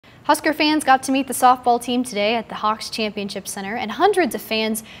Husker fans got to meet the softball team today at the Hawks Championship Center, and hundreds of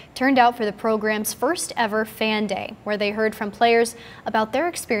fans turned out for the program's first ever Fan Day, where they heard from players about their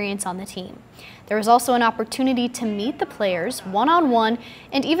experience on the team. There was also an opportunity to meet the players one-on-one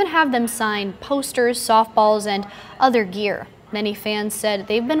and even have them sign posters, softballs, and other gear. Many fans said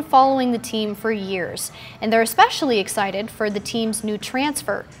they've been following the team for years, and they're especially excited for the team's new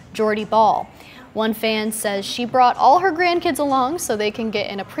transfer, Jordy Ball. One fan says she brought all her grandkids along so they can get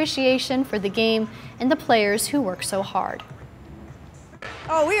an appreciation for the game and the players who work so hard.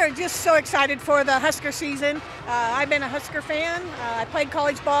 Oh, we are just so excited for the Husker season. I've been a Husker fan. I played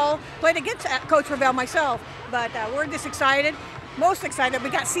college ball, played against Coach Ravel myself, but we're just excited, most excited. We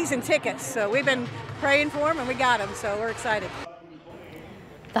got season tickets, so we've been praying for them and we got them, so we're excited.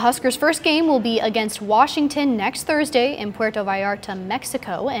 The Huskers' first game will be against Washington next Thursday in Puerto-Vallarta,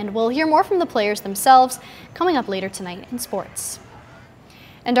 Mexico, and we'll hear more from the players themselves coming up later tonight in sports.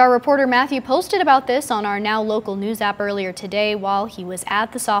 And our reporter Matthew posted about this on our Now Local News app earlier today while he was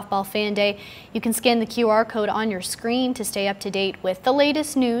at the Softball Fan Day. You can scan the QR code on your screen to stay up to date with the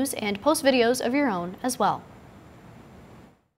latest news and post videos of your own as well.